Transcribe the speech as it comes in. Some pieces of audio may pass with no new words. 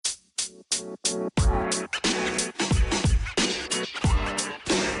Hey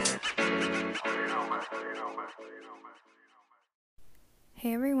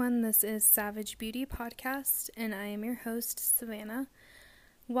everyone, this is Savage Beauty Podcast, and I am your host, Savannah.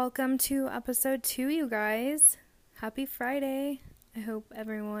 Welcome to episode 2, you guys. Happy Friday. I hope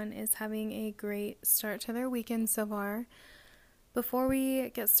everyone is having a great start to their weekend so far. Before we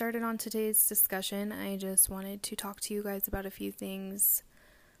get started on today's discussion, I just wanted to talk to you guys about a few things.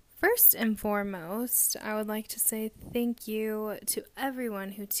 First and foremost, I would like to say thank you to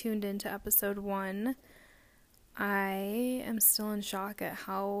everyone who tuned into episode 1. I am still in shock at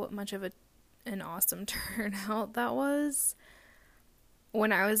how much of an awesome turnout that was.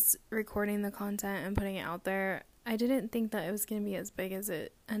 When I was recording the content and putting it out there, I didn't think that it was going to be as big as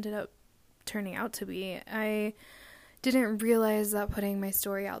it ended up turning out to be. I didn't realize that putting my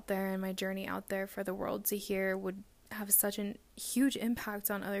story out there and my journey out there for the world to hear would have such a huge impact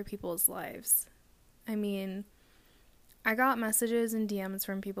on other people's lives. I mean, I got messages and DMs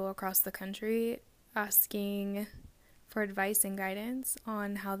from people across the country asking for advice and guidance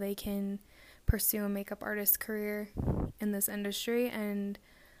on how they can pursue a makeup artist career in this industry, and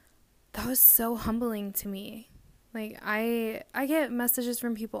that was so humbling to me. Like, I get messages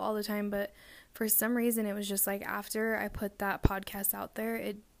from people all the time, but for some reason it was just like after I put that podcast out there,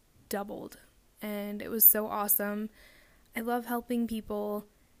 it doubled, and it was so awesome. I love helping people,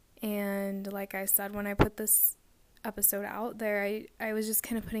 and like I said, when I put this episode out there, I was just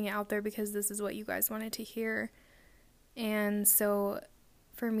kind of putting it out there because this is what you guys wanted to hear. And so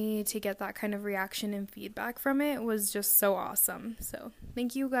for me to get that kind of reaction and feedback from it was just so awesome. So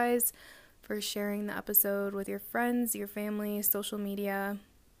thank you guys for sharing the episode with your friends, your family, social media.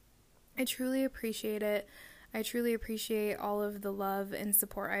 I truly appreciate it. I truly appreciate all of the love and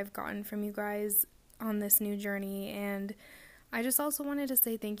support I've gotten from you guys on this new journey, and I just also wanted to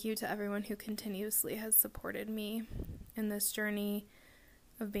say thank you to everyone who continuously has supported me in this journey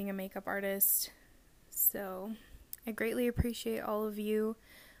of being a makeup artist. So I greatly appreciate all of you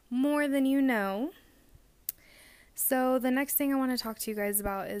more than you know. So the next thing I want to talk to you guys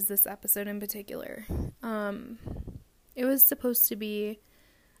about is this episode in particular. It was supposed to be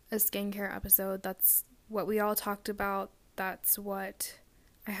a skincare episode. That's what we all talked about. That's what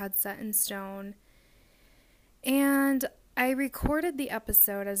I had set in stone. And I recorded the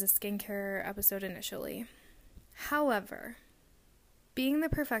episode as a skincare episode initially. However, being the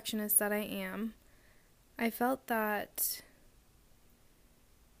perfectionist that I am, I felt that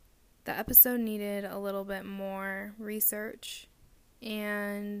the episode needed a little bit more research,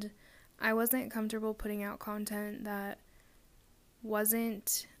 and I wasn't comfortable putting out content that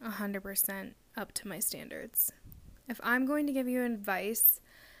wasn't 100% up to my standards. If I'm going to give you advice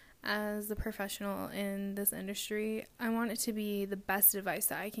as a professional in this industry, I want it to be the best advice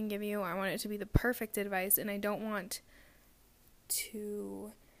that I can give you. I want it to be the perfect advice, and I don't want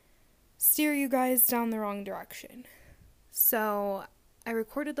to steer you guys down the wrong direction. So I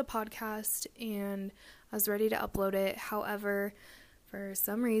recorded the podcast and I was ready to upload it. However, for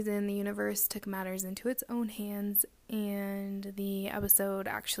some reason, the universe took matters into its own hands, and the episode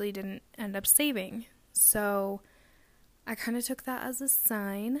actually didn't end up saving. So I kind of took that as a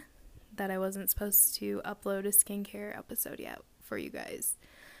sign that I wasn't supposed to upload a skincare episode yet for you guys.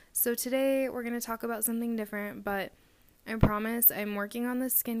 So today we're going to talk about something different, but I promise I'm working on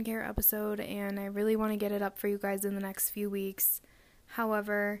this skincare episode, and I really want to get it up for you guys in the next few weeks.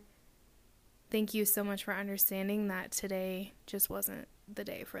 However, thank you so much for understanding that today just wasn't the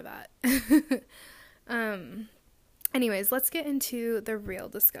day for that. Anyways, let's get into the real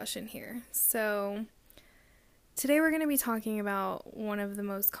discussion here. So today we're going to be talking about one of the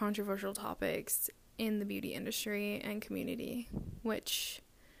most controversial topics in the beauty industry and community, which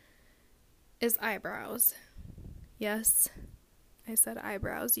is eyebrows. Yes, I said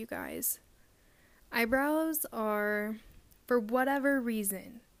eyebrows, you guys. Eyebrows are, for whatever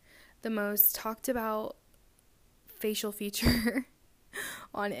reason, the most talked about facial feature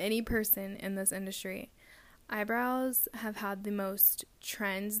on any person in this industry. Eyebrows have had the most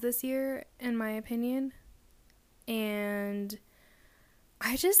trends this year, in my opinion. And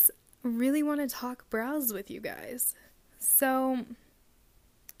I just really want to talk brows with you guys. So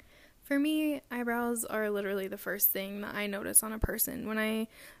for me, eyebrows are literally the first thing that I notice on a person. When I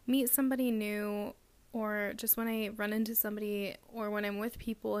meet somebody new, or just when I run into somebody, or when I'm with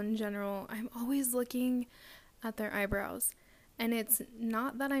people in general, I'm always looking at their eyebrows. And it's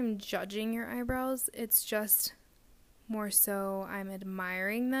not that I'm judging your eyebrows, it's just more so I'm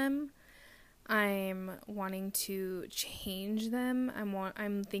admiring them. I'm wanting to change them.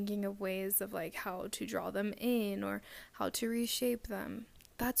 I'm thinking of ways of like how to draw them in or how to reshape them.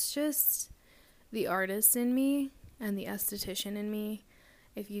 That's just the artist in me and the esthetician in me.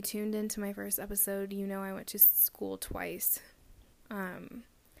 If you tuned into my first episode, you know I went to school twice. And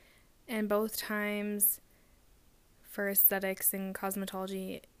both times for aesthetics and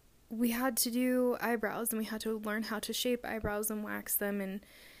cosmetology, we had to do eyebrows and we had to learn how to shape eyebrows and wax them. And,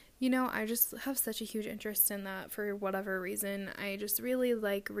 you know, I just have such a huge interest in that for whatever reason. I just really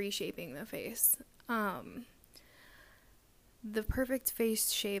like reshaping the face. The perfect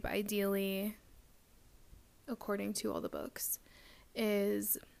face shape, ideally, according to all the books,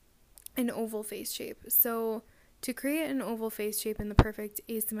 is an oval face shape. So to create an oval face shape in the perfect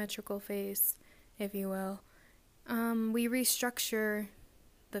asymmetrical face, if you will, we restructure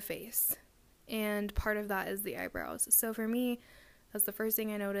the face, and part of that is the eyebrows. So for me, that's the first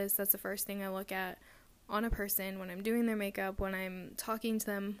thing I notice. That's the first thing I look at on a person when I'm doing their makeup, when I'm talking to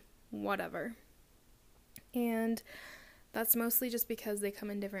them, whatever. And that's mostly just because they come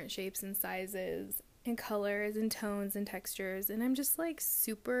in different shapes and sizes and colors and tones and textures, and I'm just like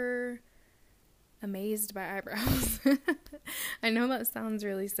super amazed by eyebrows. I know that sounds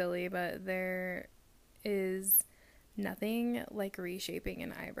really silly, but there is nothing like reshaping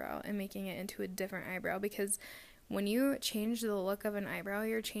an eyebrow and making it into a different eyebrow, because when you change the look of an eyebrow,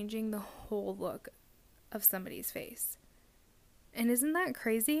 you're changing the whole look of somebody's face. And isn't that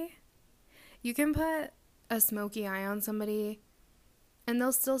crazy? You can put a smoky eye on somebody and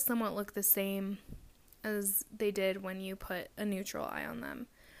they'll still somewhat look the same as they did when you put a neutral eye on them.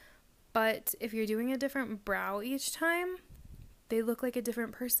 But if you're doing a different brow each time, they look like a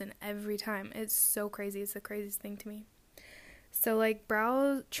different person every time. It's so crazy. It's the craziest thing to me. So, like,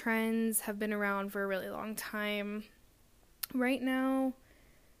 brow trends have been around for a really long time. Right now,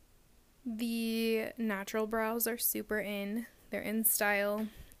 the natural brows are super in. They're in style,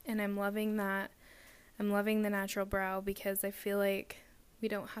 and I'm loving that. I'm loving the natural brow because I feel like we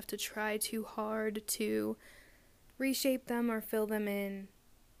don't have to try too hard to reshape them or fill them in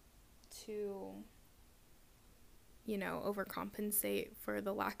to, you know, overcompensate for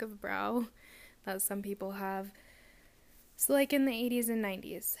the lack of brow that some people have. So, like, in the 80s and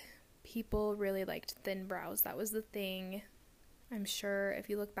 90s, people really liked thin brows. That was the thing. I'm sure if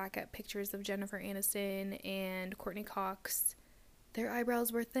you look back at pictures of Jennifer Aniston and Courtney Cox, their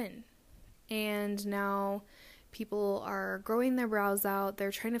eyebrows were thin. And now people are growing their brows out.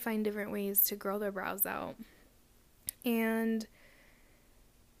 They're trying to find different ways to grow their brows out. And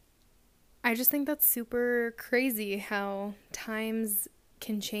I just think that's super crazy how times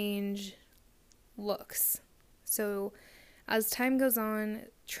can change looks. So as time goes on,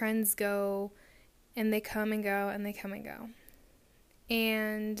 trends go, and they come and go, and they come and go.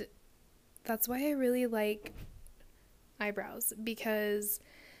 And that's why I really like eyebrows, because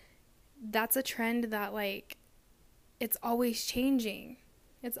that's a trend that, like, it's always changing.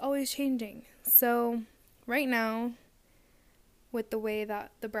 It's always changing. So right now, with the way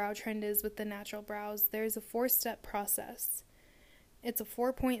that the brow trend is with the natural brows, there's a 4-step process. It's a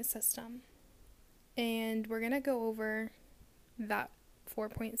 4-point system. And we're going to go over that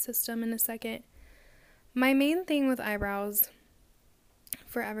 4-point system in a second. My main thing with eyebrows,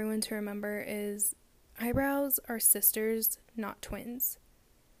 for everyone to remember, is eyebrows are sisters, not twins.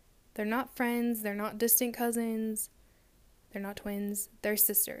 They're not friends, they're not distant cousins, they're not twins, they're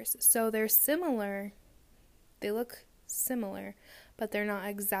sisters. So they're similar, they look similar, but they're not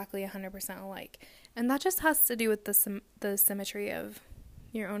exactly 100% alike. And that just has to do with the symmetry of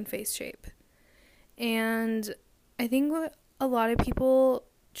your own face shape. And I think what a lot of people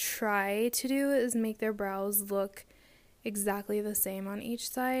try to do is make their brows look exactly the same on each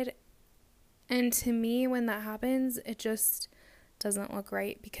side. And to me, when that happens, it just doesn't look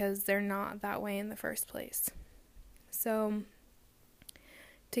right, because they're not that way in the first place. So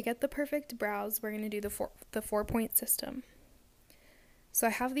to get the perfect brows, we're going to do the 4-point system. So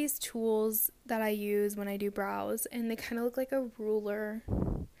I have these tools that I use when I do brows, and they kind of look like a ruler,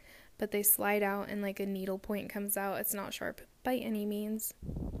 but they slide out and like a needle point comes out. It's not sharp by any means.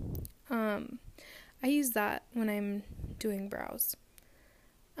 I use that when I'm doing brows.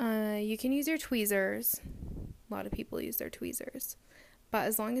 You can use your tweezers. A lot of people use their tweezers. But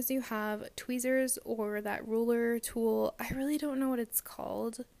as long as you have tweezers or that ruler tool, I really don't know what it's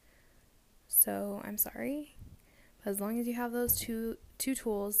called, so I'm sorry. But as long as you have those two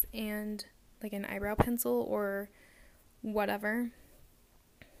tools and like an eyebrow pencil or whatever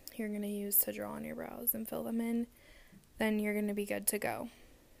you're going to use to draw on your brows and fill them in, then you're going to be good to go.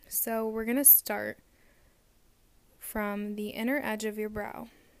 So we're going to start from the inner edge of your brow,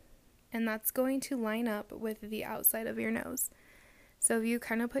 and that's going to line up with the outside of your nose. So if you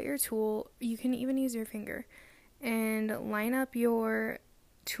kind of put your tool, you can even use your finger, and line up your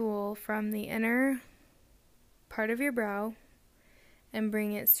tool from the inner part of your brow and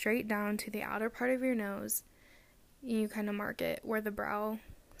bring it straight down to the outer part of your nose. You kind of mark it where the brow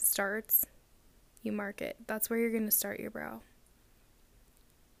starts. You mark it. That's where you're going to start your brow.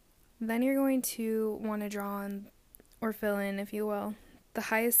 Then you're going to want to draw on, or fill in, if you will, the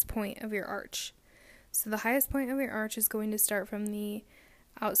highest point of your arch. So the highest point of your arch is going to start from the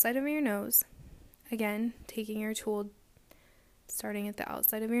outside of your nose. Again, taking your tool, starting at the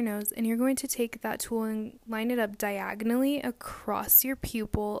outside of your nose, and you're going to take that tool and line it up diagonally across your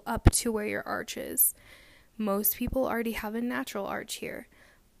pupil up to where your arch is. Most people already have a natural arch here,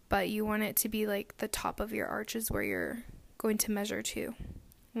 but you want it to be like the top of your arch is where you're going to measure to.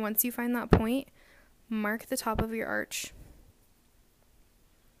 Once you find that point, mark the top of your arch.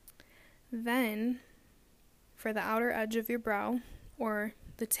 Then, for the outer edge of your brow, or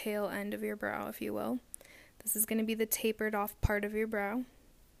the tail end of your brow, if you will, this is going to be the tapered off part of your brow.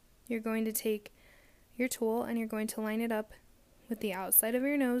 You're going to take your tool and you're going to line it up with the outside of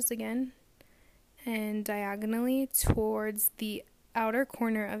your nose again and diagonally towards the outer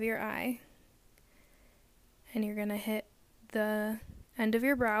corner of your eye. And you're going to hit the end of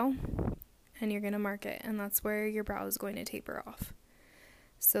your brow and you're going to mark it, and that's where your brow is going to taper off.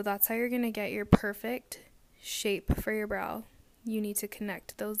 So that's how you're going to get your perfect shape for your brow. You need to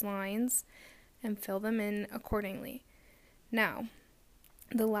connect those lines and fill them in accordingly. Now,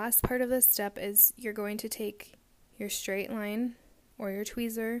 the last part of this step is you're going to take your straight line or your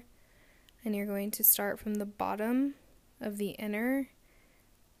tweezer and you're going to start from the bottom of the inner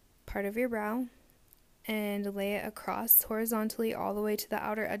part of your brow and lay it across horizontally all the way to the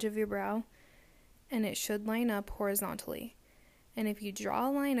outer edge of your brow, and it should line up horizontally. And if you draw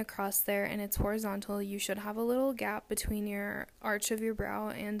a line across there and it's horizontal, you should have a little gap between your arch of your brow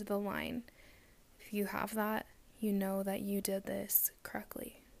and the line. If you have that, you know that you did this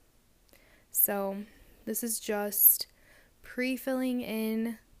correctly. So this is just pre-filling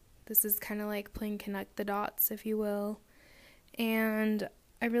in. This is kind of like playing connect the dots, if you will. And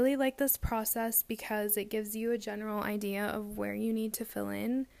I really like this process because it gives you a general idea of where you need to fill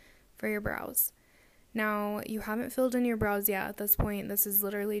in for your brows. Now, you haven't filled in your brows yet at this point. This is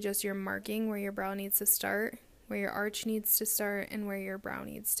literally just your marking where your brow needs to start, where your arch needs to start, and where your brow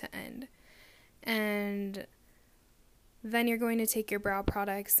needs to end. And then you're going to take your brow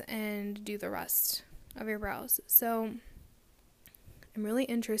products and do the rest of your brows. So I'm really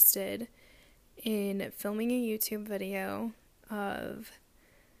interested in filming a YouTube video of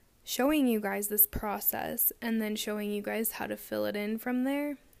showing you guys this process and then showing you guys how to fill it in from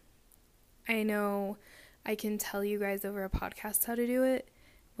there. I know I can tell you guys over a podcast how to do it,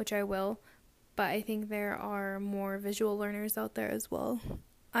 which I will, but I think there are more visual learners out there as well.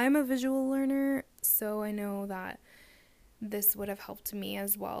 I'm a visual learner, so I know that this would have helped me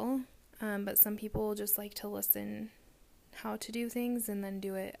as well, but some people just like to listen how to do things and then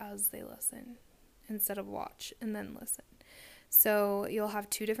do it as they listen instead of watch and then listen. So you'll have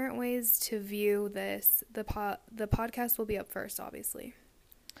two different ways to view this. The podcast will be up first, obviously.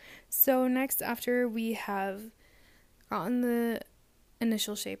 So next, after we have gotten the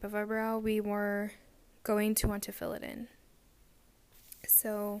initial shape of our brow, we were going to want to fill it in.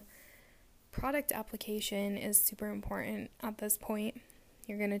 So product application is super important at this point.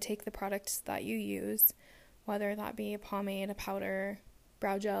 You're going to take the products that you use, whether that be a pomade, a powder,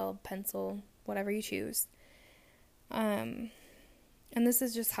 brow gel, pencil, whatever you choose. And this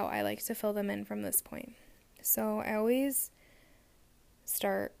is just how I like to fill them in from this point. So I always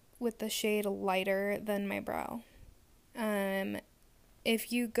start with the shade lighter than my brow.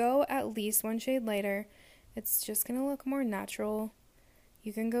 If you go at least one shade lighter, it's just going to look more natural.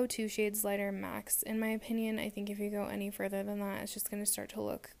 You can go 2 shades lighter max, in my opinion. I think if you go any further than that, it's just going to start to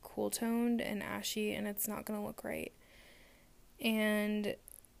look cool-toned and ashy, and it's not going to look right. And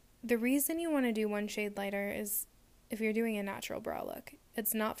the reason you want to do 1 shade lighter is if you're doing a natural brow look.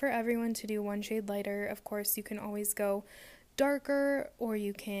 It's not for everyone to do 1 shade lighter. Of course, you can always go darker, or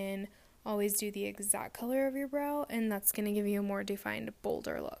you can always do the exact color of your brow, and that's going to give you a more defined,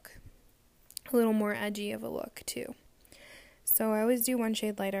 bolder look. A little more edgy of a look, too. So I always do 1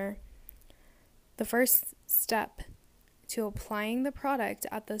 shade lighter. The first step to applying the product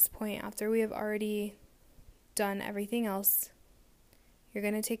at this point, after we have already done everything else, you're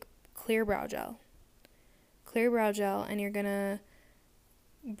going to take clear brow gel. And you're going to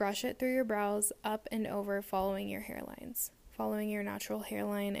brush it through your brows up and over, following your hairlines, following your natural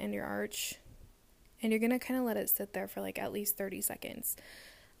hairline and your arch. And you're going to kind of let it sit there for like at least 30 seconds.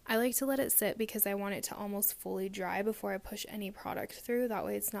 I like to let it sit because I want it to almost fully dry before I push any product through. That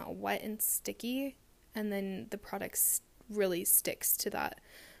way it's not wet and sticky, and then the product really sticks to that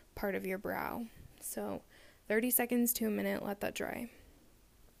part of your brow. So 30 seconds to a minute, let that dry.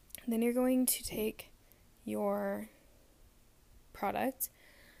 Then you're going to take your product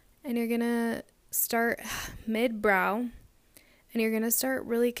and you're going to start mid-brow and you're going to start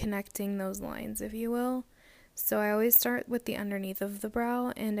really connecting those lines, if you will. So I always start with the underneath of the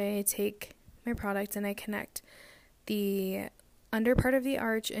brow and I take my product and I connect the under part of the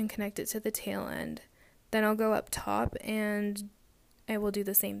arch and connect it to the tail end. Then I'll go up top and I will do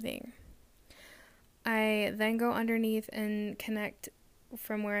the same thing. I then go underneath and connect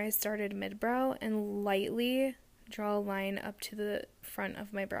from where I started mid-brow and lightly draw a line up to the front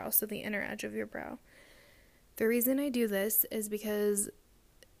of my brow, so the inner edge of your brow. The reason I do this is because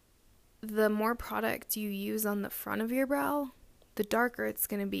the more product you use on the front of your brow, the darker it's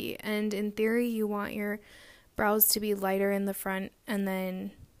going to be. And in theory, you want your brows to be lighter in the front, and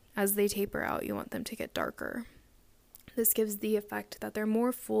then as they taper out, you want them to get darker. This gives the effect that they're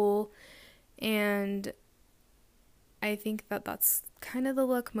more full, and I think that that's kind of the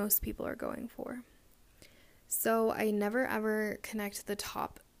look most people are going for. So I never ever connect the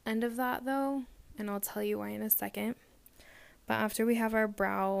top end of that though, and I'll tell you why in a second. But after we have our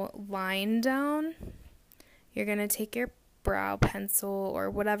brow line down, you're going to take your brow pencil or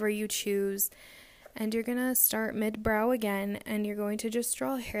whatever you choose, and you're going to start mid-brow again, and you're going to just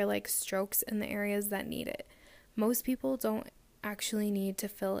draw hair-like strokes in the areas that need it. Most people don't actually need to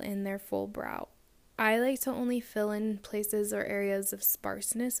fill in their full brow. I like to only fill in places or areas of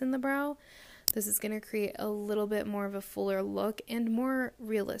sparseness in the brow. This is going to create a little bit more of a fuller look and more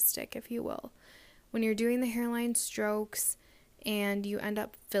realistic, if you will. When you're doing the hairline strokes and you end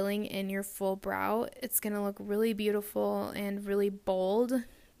up filling in your full brow, it's going to look really beautiful and really bold.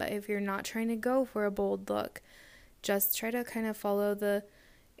 But if you're not trying to go for a bold look, just try to kind of follow the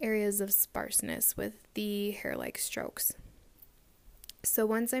areas of sparseness with the hair-like strokes. So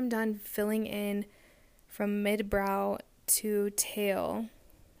once I'm done filling in from mid-brow to tail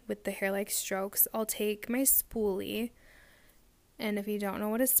with the hair-like strokes, I'll take my spoolie, and if you don't know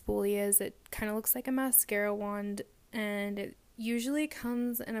what a spoolie is, it kind of looks like a mascara wand, and it usually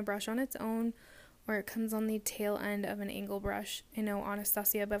comes in a brush on its own, or it comes on the tail end of an angle brush. I know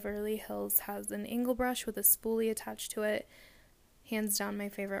Anastasia Beverly Hills has an angle brush with a spoolie attached to it. Hands down my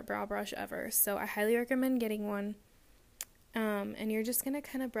favorite brow brush ever, so I highly recommend getting one. And you're just going to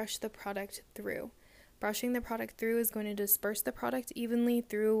kind of brush the product through. Brushing the product through is going to disperse the product evenly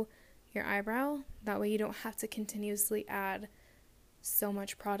through your eyebrow. That way you don't have to continuously add so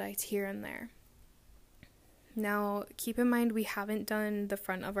much product here and there. Now, keep in mind we haven't done the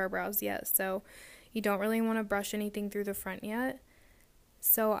front of our brows yet, so you don't really want to brush anything through the front yet.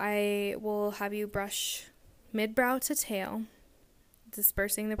 So I will have you brush mid-brow to tail,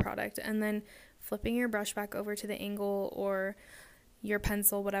 dispersing the product, and then flipping your brush back over to the angle or your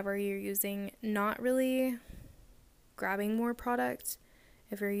pencil, whatever you're using, not really grabbing more product.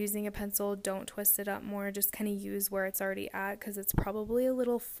 If you're using a pencil, don't twist it up more, just kind of use where it's already at, because it's probably a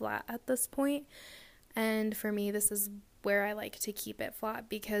little flat at this point. And for me, this is where I like to keep it flat,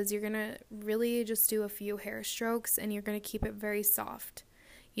 because you're going to really just do a few hair strokes and you're going to keep it very soft.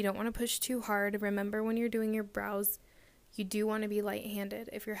 You don't want to push too hard. Remember, when you're doing your brows, you do want to be light-handed.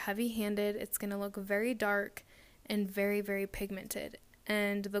 If you're heavy-handed, it's going to look very dark and very, very pigmented.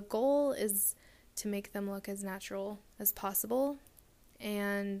 And the goal is to make them look as natural as possible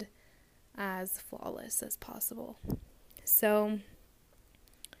and as flawless as possible. So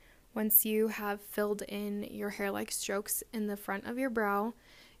once you have filled in your hair-like strokes in the front of your brow,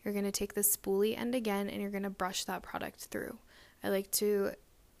 you're going to take the spoolie end again and you're going to brush that product through. I like to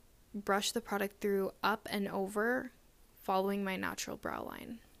brush the product through up and over, following my natural brow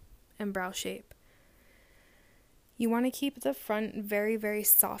line and brow shape. You want to keep the front very, very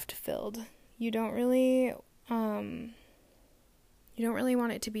soft filled. You don't really want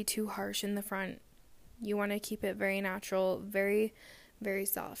it to be too harsh in the front. You want to keep it very natural, very, very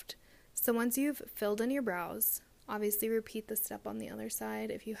soft. So once you've filled in your brows, obviously repeat the step on the other side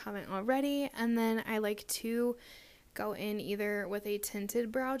if you haven't already. And then I like to go in either with a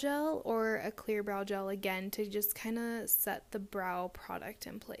tinted brow gel or a clear brow gel again to just kind of set the brow product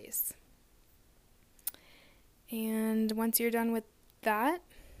in place. And once you're done with that,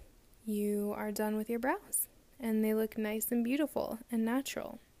 you are done with your brows, and they look nice and beautiful and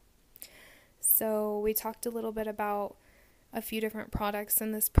natural. So we talked a little bit about a few different products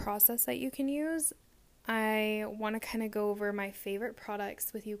in this process that you can use. I want to kind of go over my favorite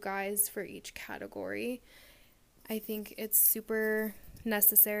products with you guys for each category. I think it's super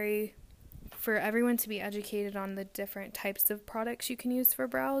necessary for everyone to be educated on the different types of products you can use for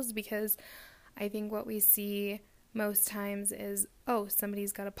brows, because I think what we see most times is, oh,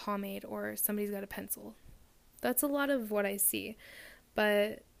 somebody's got a pomade or somebody's got a pencil. That's a lot of what I see.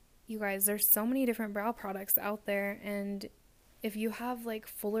 But you guys, there's so many different brow products out there, and if you have like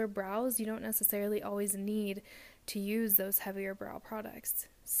fuller brows, you don't necessarily always need to use those heavier brow products.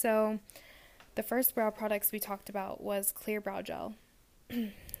 So the first brow products we talked about was Clear Brow Gel.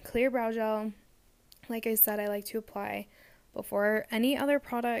 Clear Brow Gel, like I said, I like to apply before any other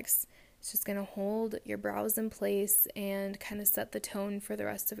products. It's just going to hold your brows in place and kind of set the tone for the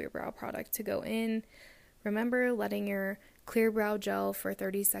rest of your brow product to go in. Remember, letting your Clear Brow Gel for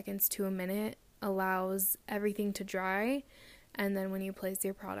 30 seconds to a minute allows everything to dry, and then when you place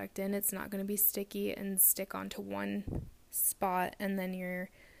your product in, it's not going to be sticky and stick onto one spot, and then your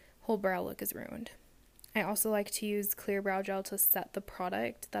whole brow look is ruined. I also like to use Clear Brow Gel to set the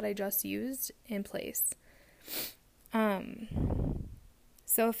product that I just used in place.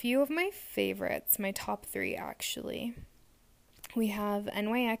 So a few of my favorites, my top 3 actually. We have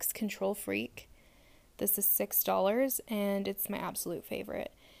NYX Control Freak. This is $6, and it's my absolute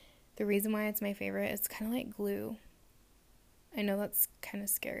favorite. The reason why it's my favorite is kind of like glue. I know that's kind of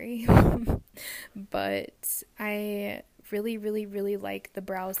scary, but I really, really, really like the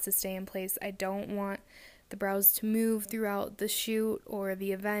brows to stay in place. I don't want the brows to move throughout the shoot or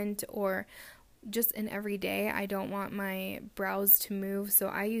the event or just in every day. I don't want my brows to move, so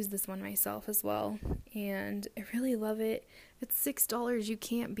I use this one myself as well, and I really love it. It's $6. You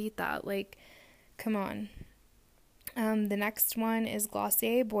can't beat that. Like, come on. The next one is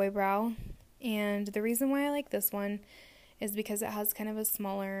Glossier Boy Brow, and the reason why I like this one is because it has kind of a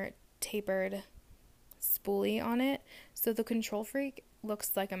smaller tapered spoolie on it, so the Control Freak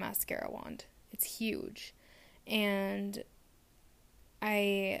looks like a mascara wand. It's huge, and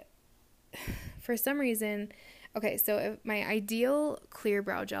for some reason, okay, so if my ideal clear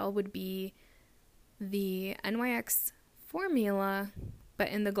brow gel would be the NYX formula, but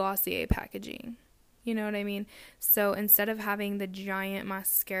in the Glossier packaging. You know what I mean? So instead of having the giant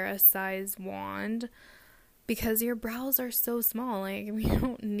mascara size wand, because your brows are so small, like we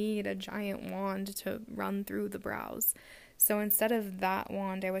don't need a giant wand to run through the brows. So instead of that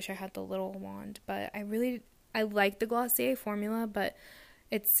wand, I wish I had the little wand, but I like the Glossier formula, but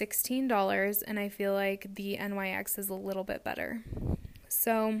it's $16, and I feel like the NYX is a little bit better.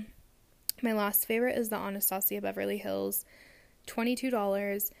 So my last favorite is the Anastasia Beverly Hills,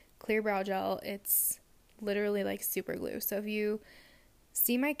 $22, clear brow gel. It's literally like super glue. So if you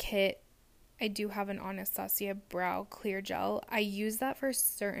see my kit, I do have an Anastasia brow clear gel. I use that for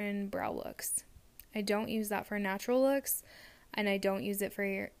certain brow looks. I don't use that for natural looks, and I don't use it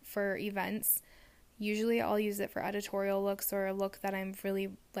for events. Usually I'll use it for editorial looks or a look that I'm really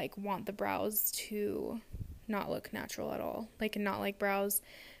like want the brows to not look natural at all. Like not like brows,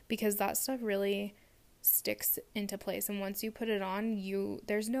 because that stuff really sticks into place, and once you put it on,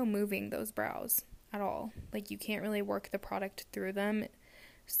 there's no moving those brows at all. Like you can't really work the product through them.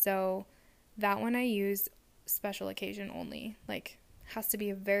 So that one I use special occasion only. Like has to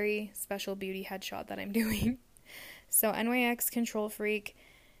be a very special beauty headshot that I'm doing. So NYX Control Freak,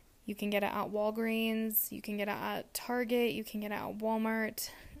 you can get it at Walgreens, you can get it at Target, you can get it at Walmart.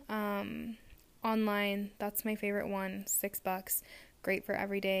 Online, that's my favorite one, $6. Great for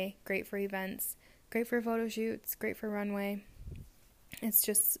every day, great for events, great for photo shoots, great for runway. It's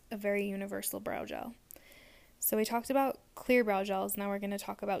just a very universal brow gel. So we talked about clear brow gels. Now we're going to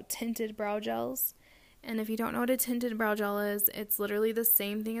talk about tinted brow gels. And if you don't know what a tinted brow gel is, it's literally the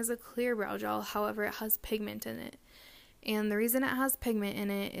same thing as a clear brow gel. However, it has pigment in it. And the reason it has pigment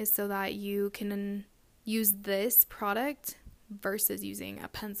in it is so that you can use this product versus using a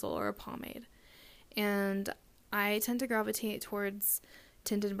pencil or a pomade. And I tend to gravitate towards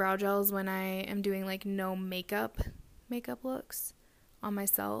tinted brow gels when I am doing like no makeup looks on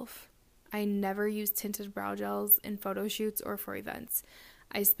myself. I never use tinted brow gels in photo shoots or for events.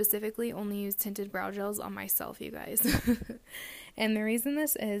 I specifically only use tinted brow gels on myself, you guys. And the reason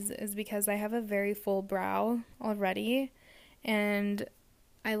this is because I have a very full brow already, and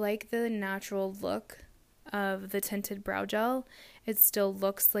I like the natural look of the tinted brow gel. It still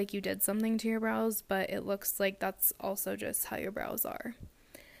looks like you did something to your brows, but it looks like that's also just how your brows are.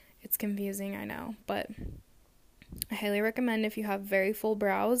 It's confusing, I know, but I highly recommend if you have very full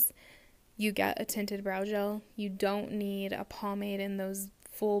brows, you get a tinted brow gel. You don't need a pomade in those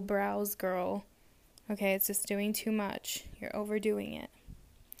full brows, girl. Okay, it's just doing too much. You're overdoing it.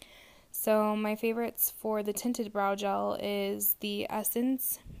 So my favorites for the tinted brow gel is the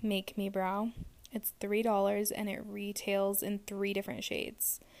Essence Make Me Brow. It's $3 and it retails in 3 different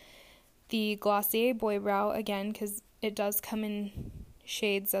shades. The Glossier Boy Brow, again, because it does come in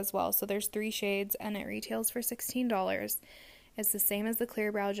shades as well. So there's 3 shades and it retails for $16. It's the same as the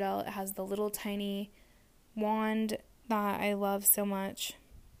Clear Brow Gel. It has the little tiny wand that I love so much.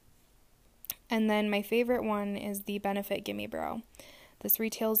 And then my favorite one is the Benefit Gimme Brow. This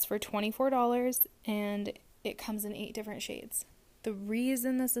retails for $24 and it comes in 8 different shades. The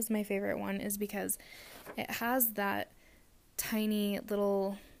reason this is my favorite one is because it has that tiny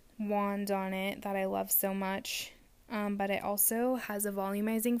little wand on it that I love so much, but it also has a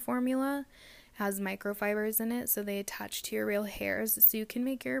volumizing formula. It has microfibers in it, so they attach to your real hairs, so you can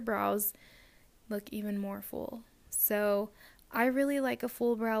make your brows look even more full. So I really like a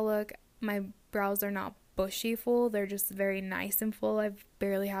full brow look. My brows are not bushy full, they're just very nice and full. I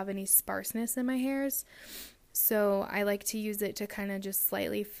barely have any sparseness in my hairs, so I like to use it to kind of just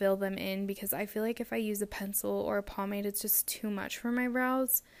slightly fill them in, because I feel like if I use a pencil or a pomade, it's just too much for my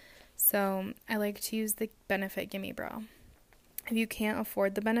brows. So I like to use the Benefit Gimme Brow. If you can't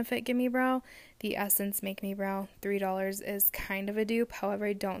afford the Benefit Gimme Brow, the Essence Make Me Brow, $3 is kind of a dupe. However,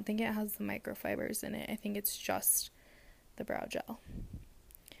 I don't think it has the microfibers in it. I think it's just the brow gel.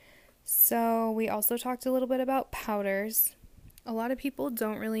 So we also talked a little bit about powders. A lot of people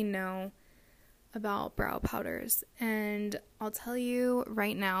don't really know about brow powders, and I'll tell you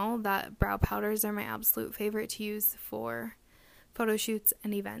right now that brow powders are my absolute favorite to use for photo shoots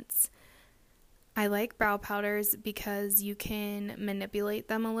and events. I like brow powders because you can manipulate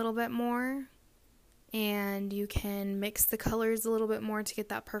them a little bit more, and you can mix the colors a little bit more to get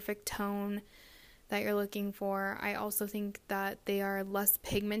that perfect tone that you're looking for. I also think that they are less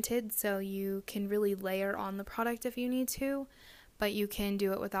pigmented, so you can really layer on the product if you need to, but you can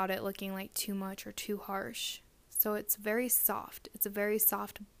do it without it looking like too much or too harsh. So it's very soft. It's a very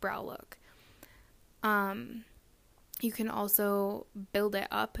soft brow look. You can also build it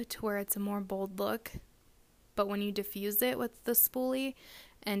up to where it's a more bold look, but when you diffuse it with the spoolie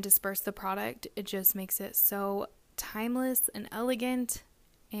and disperse the product, it just makes it so timeless and elegant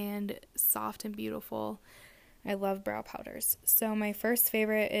and soft and beautiful. I love brow powders. So my first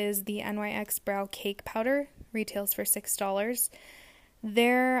favorite is the NYX Brow Cake Powder. Retails for $6.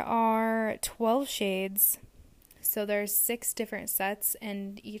 There are 12 shades, so there's 6 different sets,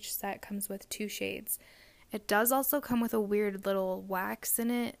 and each set comes with 2 shades. It does also come with a weird little wax in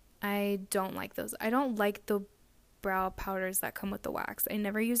it. I don't like those. I don't like the brow powders that come with the wax. I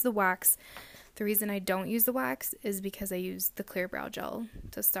never use the wax. The reason I don't use the wax is because I use the Clear Brow Gel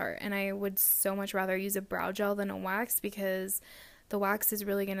to start, and I would so much rather use a brow gel than a wax, because the wax is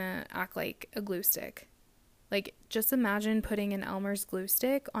really going to act like a glue stick. Like, just imagine putting an Elmer's glue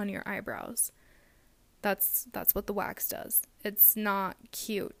stick on your eyebrows. That's what the wax does. It's not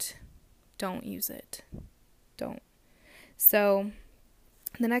cute. Don't use it. Don't. So,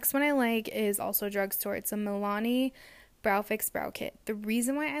 the next one I like is also drugstore. It's a Milani Brow Fix Brow Kit. The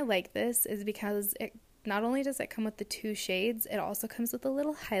reason why I like this is because it not only does it come with the 2 shades, it also comes with a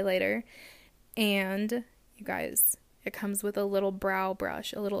little highlighter, and you guys, it comes with a little brow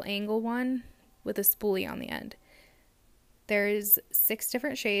brush, a little angle one with a spoolie on the end. There's 6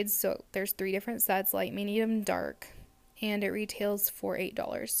 different shades, so there's 3 different sets, light, medium, dark, and it retails for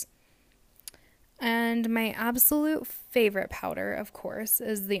 $8. And my absolute favorite powder, of course,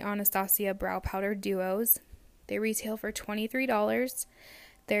 is the Anastasia Brow Powder Duos. They retail for $23.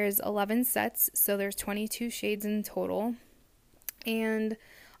 There's 11 sets, so there's 22 shades in total. And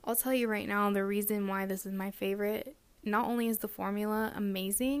I'll tell you right now, the reason why this is my favorite, not only is the formula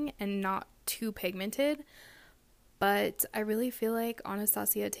amazing and not too pigmented, but I really feel like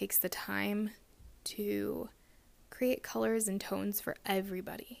Anastasia takes the time to create colors and tones for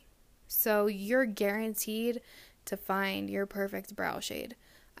everybody. So you're guaranteed to find your perfect brow shade.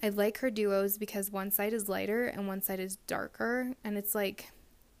 I like her duos because one side is lighter and one side is darker, and it's like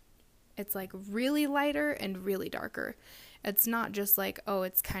really lighter and really darker. It's not just like, oh,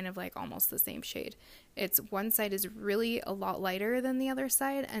 it's kind of like almost the same shade. It's one side is really a lot lighter than the other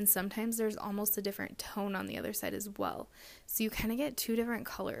side, and sometimes there's almost a different tone on the other side as well. So you kind of get 2 different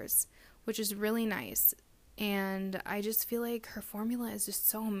colors, which is really nice. And I just feel like her formula is just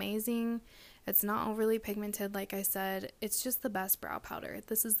so amazing. It's not overly pigmented, like I said. It's just the best brow powder.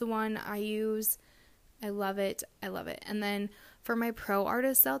 This is the one I use. I love it. I love it. And then for my pro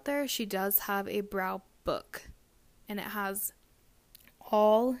artists out there, she does have a brow book, and it has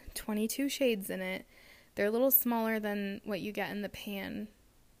all 22 shades in it. They're a little smaller than what you get in the pan,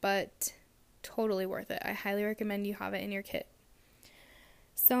 but totally worth it. I highly recommend you have it in your kit.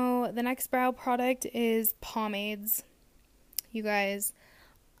 So the next brow product is pomades. You guys,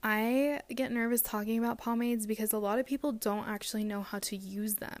 I get nervous talking about pomades because a lot of people don't actually know how to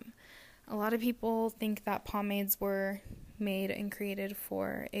use them. A lot of people think that pomades were made and created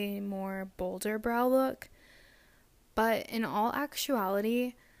for a more bolder brow look. But in all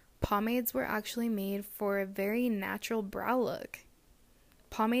actuality, pomades were actually made for a very natural brow look.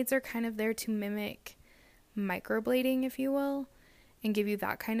 Pomades are kind of there to mimic microblading, if you will, and give you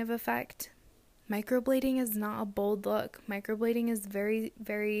that kind of effect. Microblading is not a bold look. Microblading is very,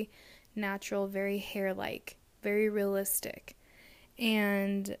 very natural, very hair-like, very realistic.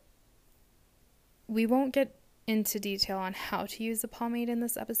 And we won't get into detail on how to use a pomade in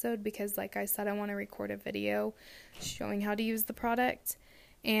this episode because, like I said, I want to record a video showing how to use the product,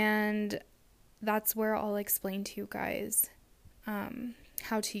 and that's where I'll explain to you guys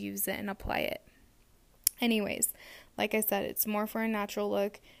how to use it and apply it. Anyways, like I said, it's more for a natural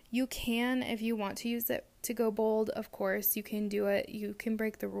look. You can, if you want to use it to go bold, of course, you can do it. You can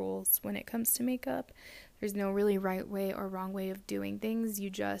break the rules when it comes to makeup. There's no really right way or wrong way of doing things.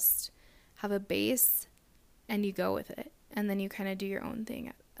 You just have a base and you go with it. And then you kind of do your own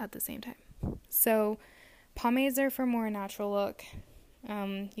thing at the same time. So pomades are for more natural look.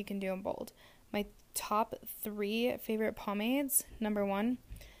 You can do them bold. My top 3 favorite pomades, number 1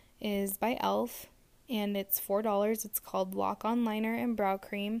 is by e.l.f. and it's $4. It's called Lock On Liner and Brow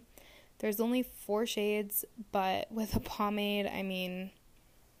Cream. There's only 4 shades, but with a pomade, I mean,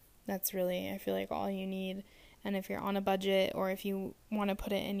 that's really, I feel like, all you need. And if you're on a budget or if you want to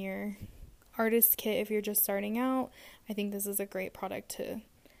put it in your artist kit if you're just starting out, I think this is a great product to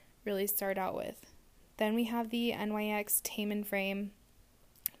really start out with. Then we have the NYX Tame and Frame,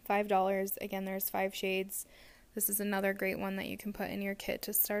 $5. Again, there's 5 shades. This is another great one that you can put in your kit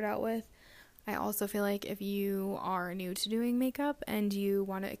to start out with. I also feel like if you are new to doing makeup and you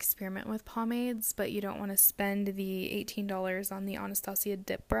want to experiment with pomades, but you don't want to spend the $18 on the Anastasia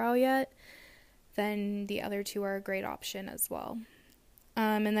Dip Brow yet, then the other 2 are a great option as well.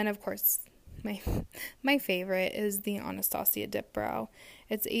 And then, of course, my favorite is the Anastasia Dip Brow.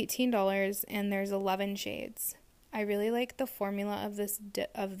 It's $18 and there's 11 shades. I really like the formula of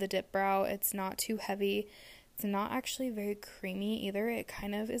the Dip Brow. It's not too heavy. It's not actually very creamy either. It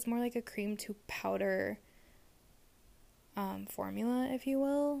kind of is more like a cream to powder formula, if you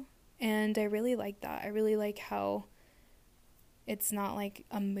will. And I really like that. I really like how it's not like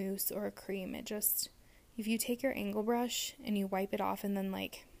a mousse or a cream. It just, if you take your angle brush and you wipe it off and then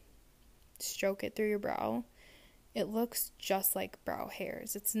like stroke it through your brow, it looks just like brow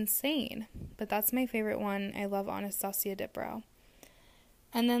hairs. It's insane. But that's my favorite one. I love Anastasia Dip Brow.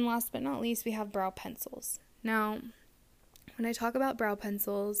 And then last but not least, we have brow pencils. Now, when I talk about brow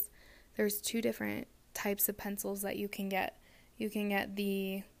pencils, there's 2 different types of pencils that you can get. You can get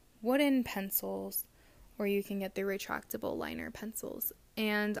the wooden pencils or you can get the retractable liner pencils.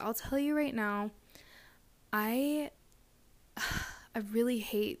 And I'll tell you right now, I really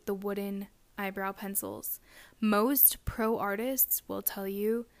hate the wooden eyebrow pencils. Most pro artists will tell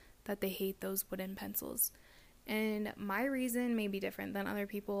you that they hate those wooden pencils. And my reason may be different than other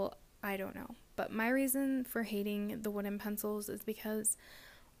people. I don't know. But my reason for hating the wooden pencils is because,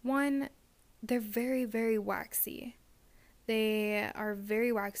 1, they're very, very waxy. They are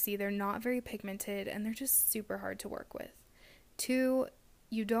very waxy. They're not very pigmented. And they're just super hard to work with. 2,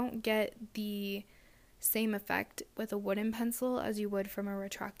 you don't get the same effect with a wooden pencil as you would from a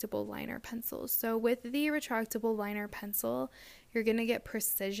retractable liner pencil. So with the retractable liner pencil, you're going to get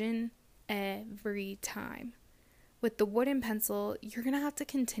precision every time. With the wooden pencil, you're going to have to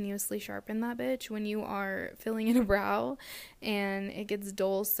continuously sharpen that bitch when you are filling in a brow and it gets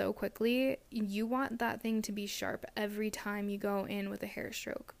dull so quickly. You want that thing to be sharp every time you go in with a hair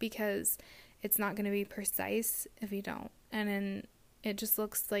stroke because it's not going to be precise if you don't. And then it just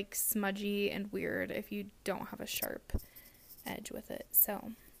looks like smudgy and weird if you don't have a sharp edge with it.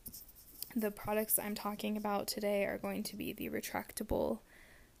 So the products I'm talking about today are going to be the retractable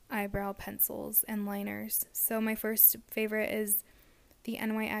eyebrow pencils and liners. So my first favorite is the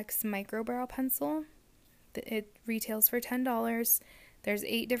NYX Micro Brow Pencil. It retails for $10. There's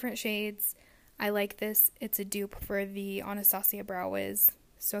 8 different shades. I like this. It's a dupe for the Anastasia Brow Wiz.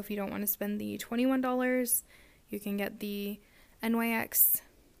 So if you don't want to spend the $21, you can get the NYX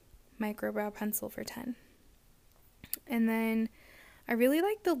Micro Brow Pencil for $10. And then I really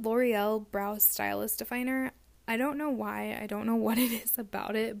like the L'Oreal Brow Stylist Definer. I don't know why. I don't know what it is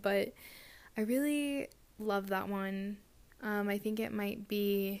about it, but I really love that one. I think it might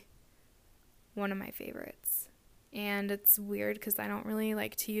be one of my favorites. And it's weird because I don't really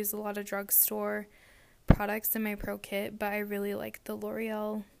like to use a lot of drugstore products in my pro kit, but I really like the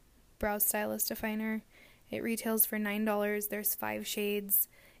L'Oreal Brow Stylist Definer. It retails for $9. There's 5 shades.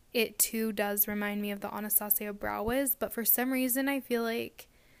 It too does remind me of the Anastasia Brow Wiz, but for some reason I feel like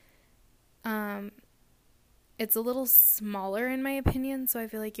It's a little smaller in my opinion, so I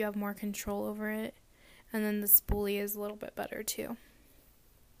feel like you have more control over it. And then the spoolie is a little bit better too.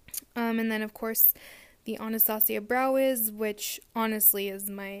 And then of course the Anastasia Brow Wiz, which honestly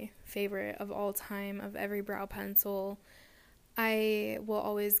is my favorite of all time of every brow pencil. I will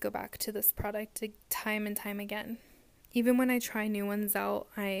always go back to this product time and time again. Even when I try new ones out,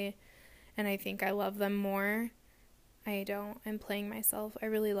 I think I love them more. I don't. I'm playing myself. I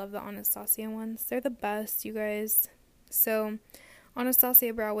really love the Anastasia ones. They're the best, you guys. So,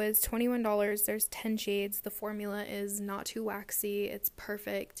 Anastasia Brow Wiz, $21. There's 10 shades. The formula is not too waxy. It's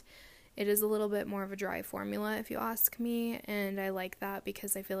perfect. It is a little bit more of a dry formula, if you ask me, and I like that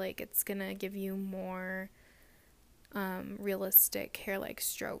because I feel like it's gonna give you more realistic hair-like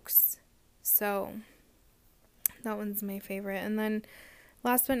strokes. So, that one's my favorite. And then,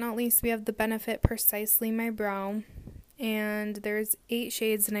 last but not least, we have the Benefit Precisely My Brow, and there's 8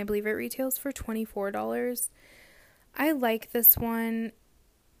 shades, and I believe it retails for $24. I like this one.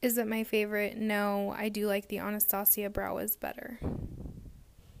 Is it my favorite? No, I do like the Anastasia Brow Wiz better.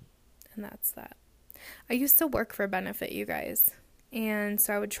 And that's that. I used to work for Benefit, you guys, and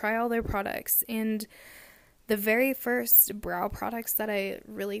so I would try all their products, and the very first brow products that I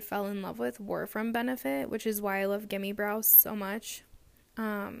really fell in love with were from Benefit, which is why I love Gimme Brows so much.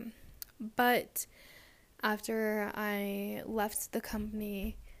 But after I left the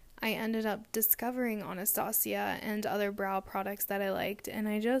company, I ended up discovering Anastasia and other brow products that I liked, and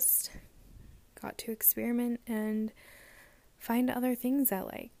I just got to experiment and find other things I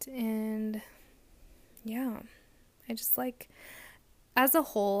liked. And yeah, I just like, as a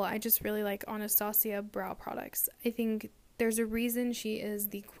whole, I just really like Anastasia brow products. I think there's a reason she is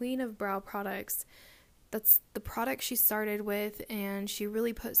the queen of brow products. That's the product she started with, and she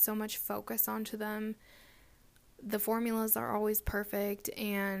really put so much focus onto them. The formulas are always perfect,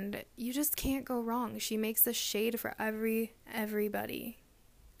 and you just can't go wrong. She makes a shade for everybody.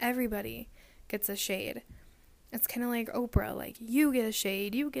 Everybody gets a shade. It's kind of like Oprah, like, you get a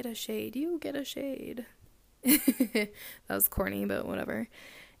shade, you get a shade, you get a shade. That was corny, but whatever.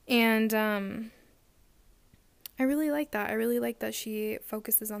 And I really like that. I really like that she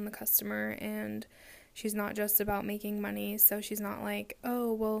focuses on the customer, and she's not just about making money. So she's not like,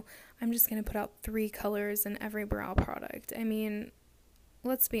 oh, well, I'm just going to put out 3 colors in every brow product. I mean,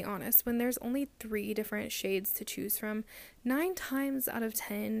 let's be honest. When there's only 3 different shades to choose from, 9 times out of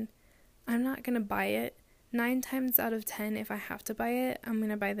 10, I'm not going to buy it. 9 times out of 10, if I have to buy it, I'm going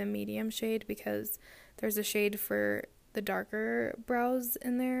to buy the medium shade because there's a shade for the darker brows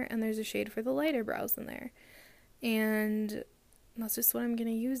in there, and there's a shade for the lighter brows in there. And that's just what I'm going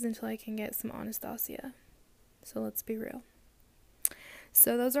to use until I can get some Anastasia. So let's be real.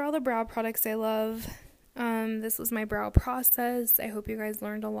 So those are all the brow products I love. This was my brow process. I hope you guys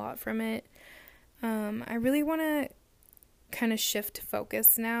learned a lot from it. I really want to kind of shift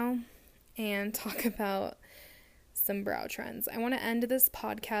focus now and talk about some brow trends. I want to end this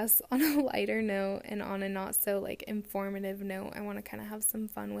podcast on a lighter note and on a not so like informative note. I want to kind of have some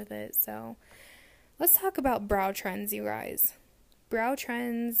fun with it. So let's talk about brow trends, you guys. Brow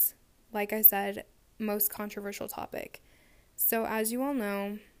trends, like I said, most controversial topic. So as you all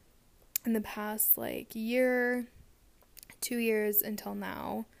know, in the past like year, 2 years until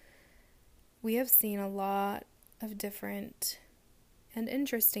now, we have seen a lot of different and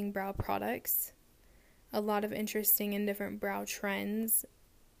interesting brow products, a lot of interesting and different brow trends,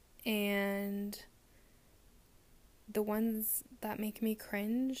 and the ones that make me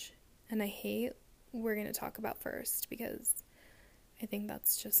cringe and I hate, we're going to talk about first because I think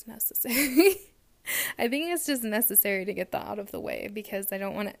that's just necessary. I think it's just necessary to get that out of the way because I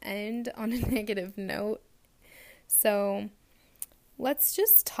don't want to end on a negative note. So let's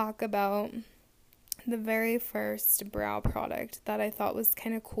just talk about the very first brow product that I thought was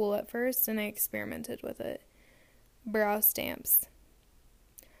kind of cool at first, and I experimented with it. Brow stamps.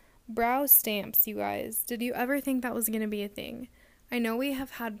 Brow stamps, you guys. Did you ever think that was going to be a thing? I know we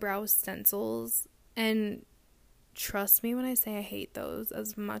have had brow stencils, and trust me when I say I hate those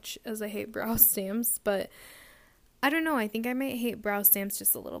as much as I hate brow stamps, but I don't know, I think I might hate brow stamps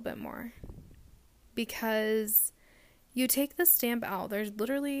just a little bit more. Because you take the stamp out, there's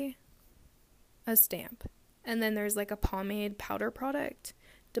literally a stamp, and then there's like a pomade powder product,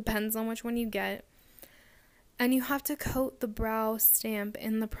 depends on which one you get, and you have to coat the brow stamp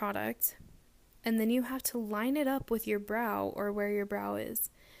in the product, and then you have to line it up with your brow or where your brow is,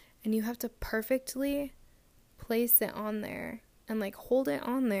 and you have to perfectly place it on there and like hold it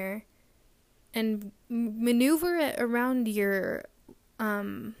on there and maneuver it around your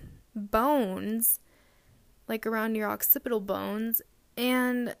bones, like around your occipital bones,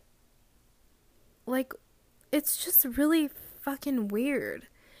 and like it's just really fucking weird.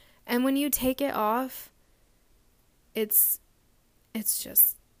 And when you take it off, it's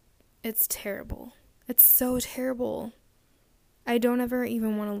terrible. It's so terrible. I don't ever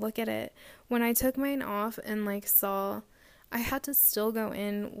even want to look at it. When I took mine off and like saw, I had to still go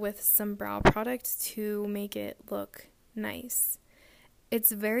in with some brow product to make it look nice.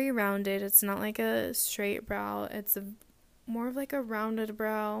 It's very rounded. It's not like a straight brow. It's more of like a rounded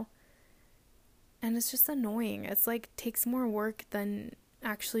brow. And it's just annoying. It's like takes more work than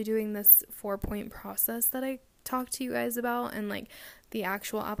actually doing this 4-point process that I talked to you guys about, and like the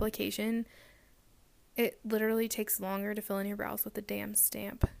actual application. It literally takes longer to fill in your brows with a damn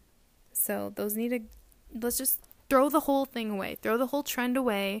stamp. So let's just throw the whole thing away. Throw the whole trend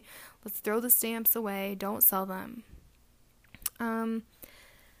away. Let's throw the stamps away. Don't sell them.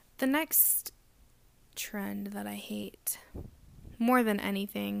 The next trend that I hate more than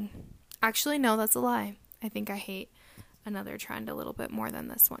anything, actually, no, that's a lie. I think I hate another trend a little bit more than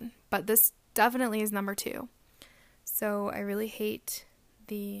this one, but this definitely is number 2. So I really hate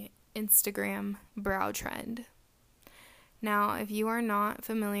the Instagram brow trend. Now, if you are not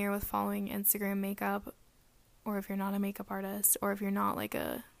familiar with following Instagram makeup, or if you're not a makeup artist, or if you're not like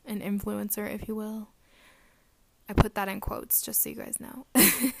an influencer, if you will, I put that in quotes just so you guys know.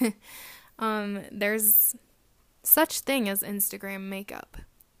 There's such thing as Instagram makeup,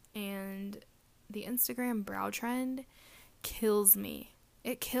 and the Instagram brow trend kills me.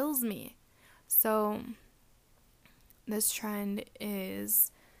 It kills me. So this trend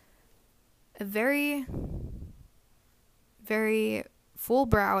is a very, very full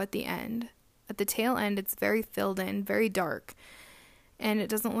brow at the end. At the tail end, it's very filled in, very dark, and it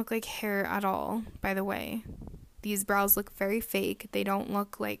doesn't look like hair at all, by the way. These brows look very fake. They don't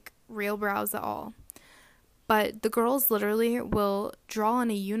look like real brows at all. But the girls literally will draw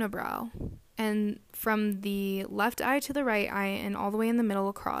on a unibrow, and from the left eye to the right eye and all the way in the middle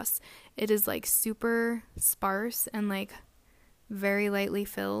across, it is like super sparse and like very lightly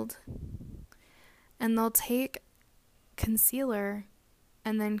filled. And they'll take concealer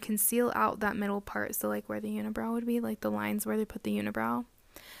and then conceal out that middle part, so like where the unibrow would be, like the lines where they put the unibrow,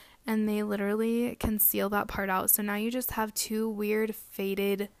 and they literally conceal that part out. So now you just have 2 weird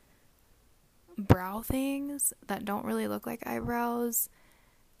faded brow things that don't really look like eyebrows.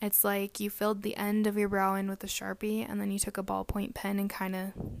 It's like you filled the end of your brow in with a Sharpie, and then you took a ballpoint pen and kind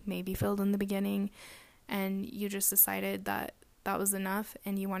of maybe filled in the beginning, and you just decided that that was enough,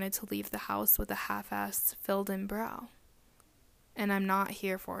 and you wanted to leave the house with a half-assed filled in brow. And I'm not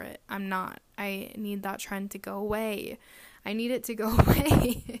here for it. I'm not. I need that trend to go away. I need it to go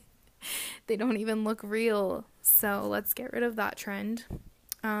away. They don't even look real. So let's get rid of that trend.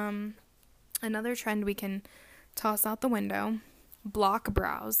 Another trend we can toss out the window, block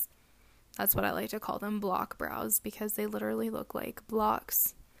brows. That's what I like to call them, block brows, because they literally look like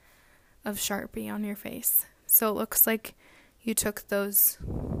blocks of Sharpie on your face. So it looks like you took those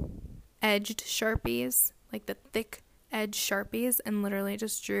edged Sharpies, like the thick edge Sharpies, and literally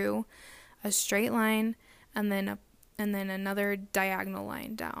just drew a straight line and then another diagonal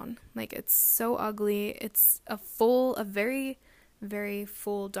line down. Like, it's so ugly. It's a very, very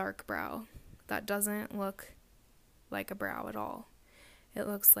full dark brow that doesn't look like a brow at all. It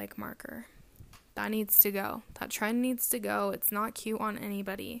looks like marker. That needs to go. That trend needs to go. It's not cute on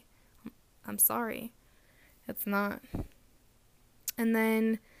anybody. I'm sorry. It's not. And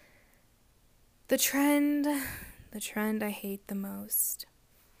then the trend I hate the most.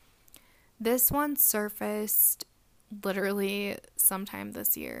 This one surfaced literally sometime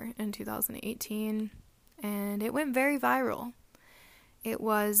this year in 2018, and it went very viral. It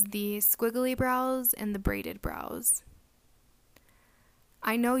was the squiggly brows and the braided brows.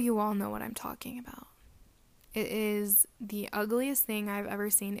 I know you all know what I'm talking about. It is the ugliest thing I've ever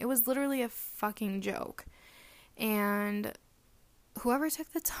seen. It was literally a fucking joke. And whoever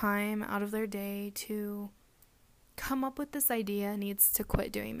took the time out of their day to come up with this idea needs to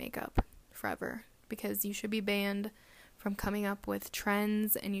quit doing makeup forever, because you should be banned from coming up with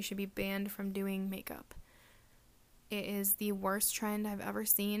trends, and you should be banned from doing makeup. It is the worst trend I've ever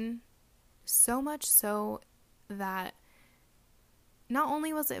seen. So much so that not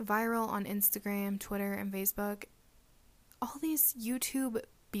only was it viral on Instagram, Twitter, and Facebook, all these YouTube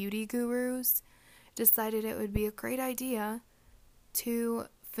beauty gurus decided it would be a great idea to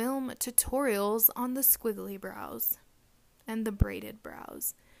film tutorials on the squiggly brows and the braided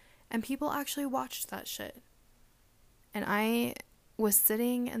brows. And people actually watched that shit. And I was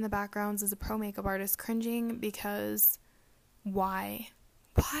sitting in the backgrounds as a pro makeup artist cringing, because why?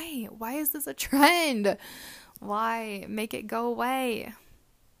 Why is this a trend? Why? Make it go away.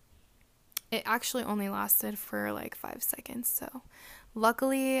 it actually only lasted for like 5 seconds. So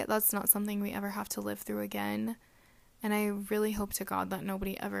luckily, that's not something we ever have to live through again. And I really hope to God that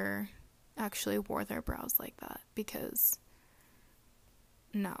nobody ever actually wore their brows like that, because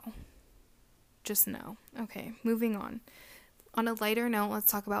no. Just no. Okay, moving on. On a lighter note, let's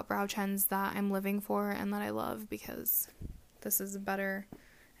talk about brow trends that I'm living for and that I love, because this is better.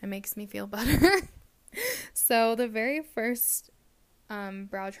 It makes me feel better. So the very first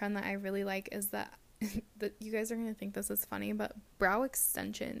brow trend that I really like is that you guys are going to think this is funny, but brow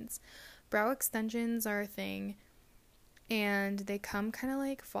extensions. Brow extensions are a thing, and they come kind of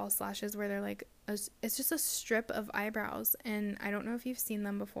like false lashes, where they're like, it's just a strip of eyebrows, and I don't know if you've seen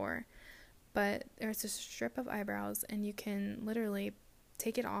them before, but there's a strip of eyebrows, and you can literally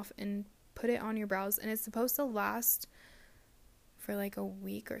take it off and put it on your brows, and it's supposed to last for like a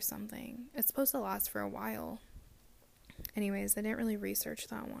week or something. It's supposed to last for a while. Anyways, I didn't really research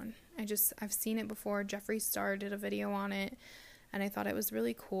that one. I've seen it before. Jeffree Star did a video on it, and I thought it was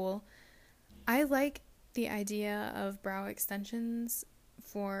really cool. I like the idea of brow extensions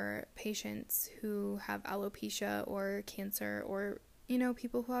for patients who have alopecia or cancer, or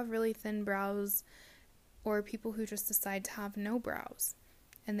people who have really thin brows, or people who just decide to have no brows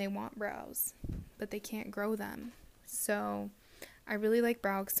and they want brows but they can't grow them. So I really like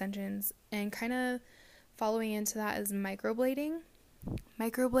brow extensions, and kind of following into that is microblading.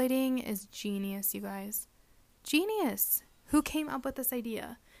 Microblading is genius, you guys. Genius. Who came up with this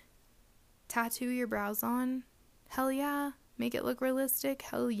idea? Tattoo your brows on? Hell yeah. Make it look realistic?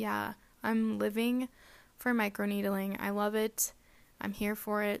 Hell yeah. I'm living for microneedling. I love it. I'm here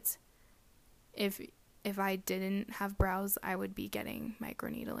for it. If I didn't have brows, I would be getting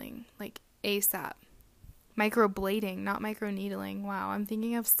microneedling, like ASAP. Microblading, not microneedling. Wow, I'm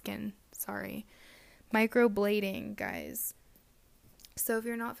thinking of skin. Sorry. Microblading, guys. So if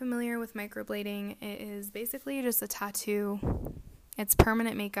you're not familiar with microblading, it is basically just a tattoo. It's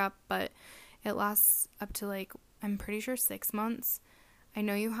permanent makeup, but it lasts up to like, I'm pretty sure 6 months. I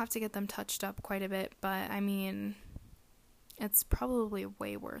know you have to get them touched up quite a bit, but I mean, it's probably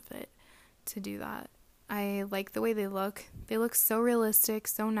way worth it to do that. I like the way they look. They look so realistic,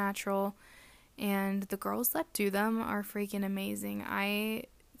 so natural, and the girls that do them are freaking amazing. I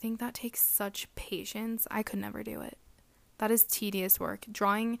think that takes such patience. I could never do it. That is tedious work.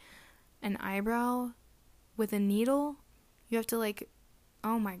 Drawing an eyebrow with a needle, you have to like,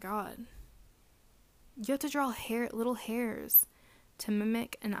 oh my god. You have to draw little hairs to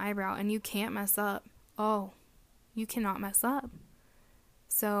mimic an eyebrow, and you can't mess up. Oh, you cannot mess up.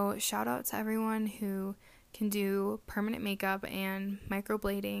 So shout out to everyone who can do permanent makeup and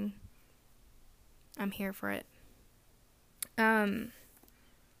microblading. I'm here for it.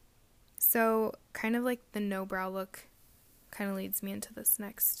 So kind of like the no brow look kind of leads me into this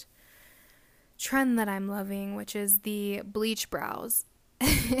next trend that I'm loving, which is the bleach brows.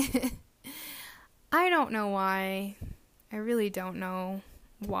 I don't know why. I really don't know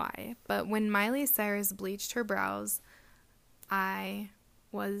why. But when Miley Cyrus bleached her brows, I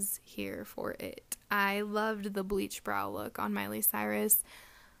was here for it. I loved the bleach brow look on Miley Cyrus.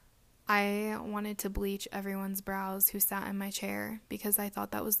 I wanted to bleach everyone's brows who sat in my chair, because I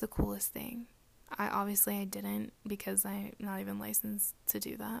thought that was the coolest thing. I didn't, because I'm not even licensed to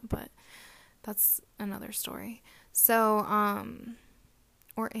do that, but that's another story. So,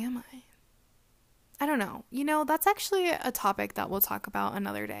 or am I? I don't know. That's actually a topic that we'll talk about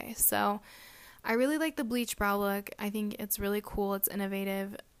another day. So I really like the bleach brow look. I think it's really cool. It's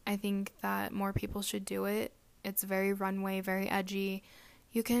innovative. I think that more people should do it. It's very runway, very edgy.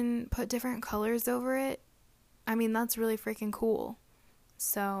 You can put different colors over it. I mean, that's really freaking cool.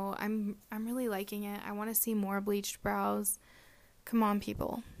 So I'm really liking it. I want to see more bleached brows. Come on,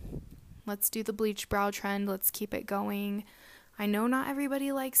 people. Let's do the bleached brow trend. Let's keep it going. I know not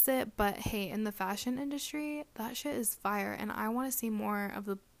everybody likes it, but hey, in the fashion industry, that shit is fire, and I want to see more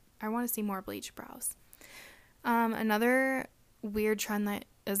bleached brows. Another weird trend that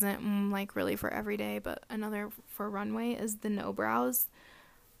isn't like really for everyday, but another for runway, is the no brows.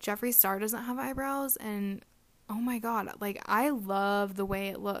 Jeffree Star doesn't have eyebrows, and oh my god, like, I love the way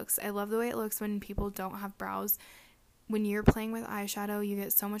it looks. I love the way it looks when people don't have brows. When you're playing with eyeshadow, you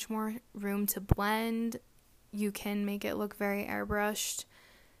get so much more room to blend. You can make it look very airbrushed,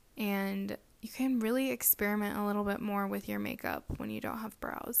 and you can really experiment a little bit more with your makeup when you don't have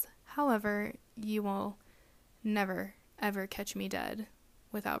brows. However, you will never, ever catch me dead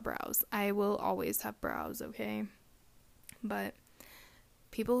without brows. I will always have brows, okay? But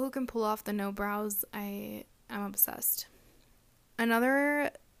people who can pull off the no brows, I'm obsessed.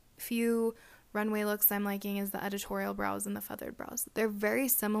 Another few runway looks I'm liking is the editorial brows and the feathered brows. They're very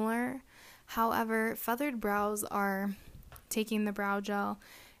similar. However, feathered brows are taking the brow gel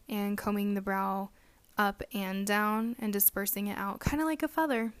and combing the brow up and down and dispersing it out, kind of like a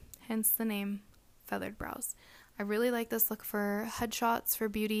feather, hence the name feathered brows. I really like this look for headshots, for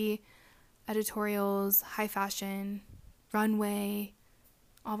beauty, editorials, high fashion, runway,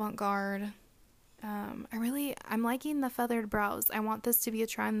 avant-garde. I'm liking the feathered brows. I want this to be a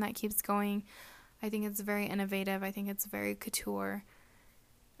trend that keeps going. I think it's very innovative. I think it's very couture.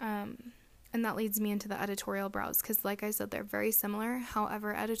 And that leads me into the editorial brows because, like I said, they're very similar.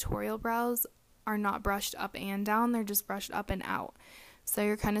 However, editorial brows are not brushed up and down. They're just brushed up and out. So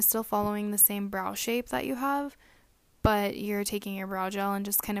you're kind of still following the same brow shape that you have, but you're taking your brow gel and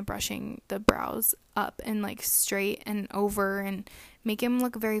just kind of brushing the brows up and like straight and over and make them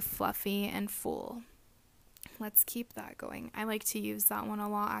look very fluffy and full. Let's keep that going. I like to use that one a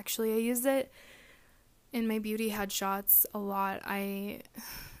lot. Actually, I use it in my beauty headshots a lot. I'm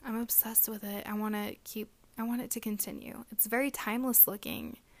obsessed with it. I want it to continue. It's very timeless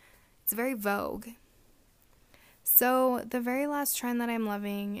looking. It's very Vogue. So the very last trend that I'm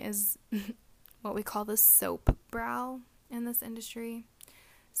loving is what we call the soap brow in this industry.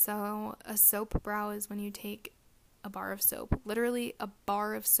 So a soap brow is when you take a bar of soap, literally a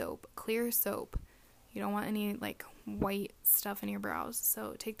bar of soap, clear soap. You don't want any like white stuff in your brows.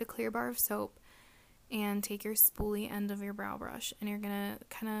 So take the clear bar of soap and take your spoolie end of your brow brush, and you're going to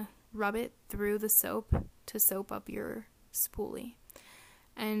kind of rub it through the soap to soap up your spoolie.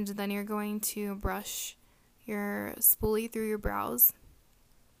 And then you're going to brush your spoolie through your brows.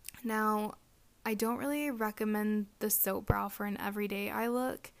 Now, I don't really recommend the soap brow for an everyday eye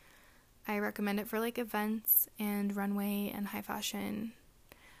look. I recommend it for like events and runway and high fashion.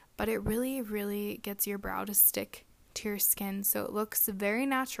 But it really, really gets your brow to stick to your skin, so it looks very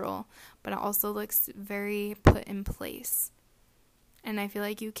natural, but it also looks very put in place. And I feel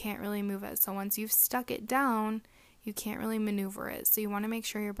like you can't really move it. So once you've stuck it down, you can't really maneuver it. So you want to make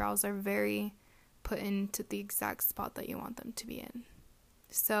sure your brows are very put into the exact spot that you want them to be in.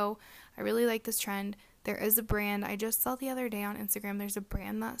 So I really like this trend. There is a brand I just saw the other day on Instagram. There's a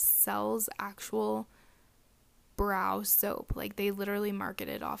brand that sells actual brow soap. Like they literally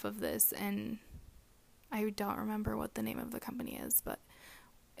marketed off of this, and I don't remember what the name of the company is, but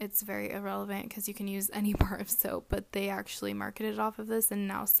it's very irrelevant because you can use any bar of soap, but they actually marketed off of this and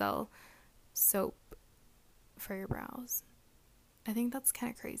now sell soap for your brows. I think that's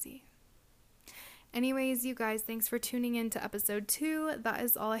kind of crazy. Anyways, you guys, thanks for tuning in to episode 2. That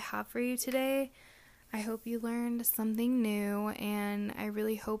is all I have for you today. I hope you learned something new, and I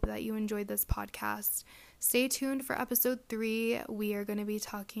really hope that you enjoyed this podcast. Stay tuned for episode 3. We are going to be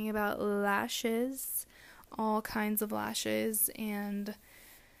talking about lashes, all kinds of lashes, and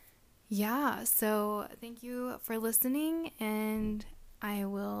yeah, so thank you for listening, and I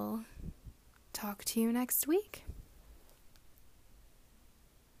will talk to you next week.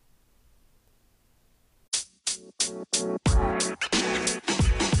 You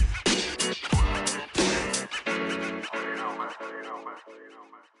know, man.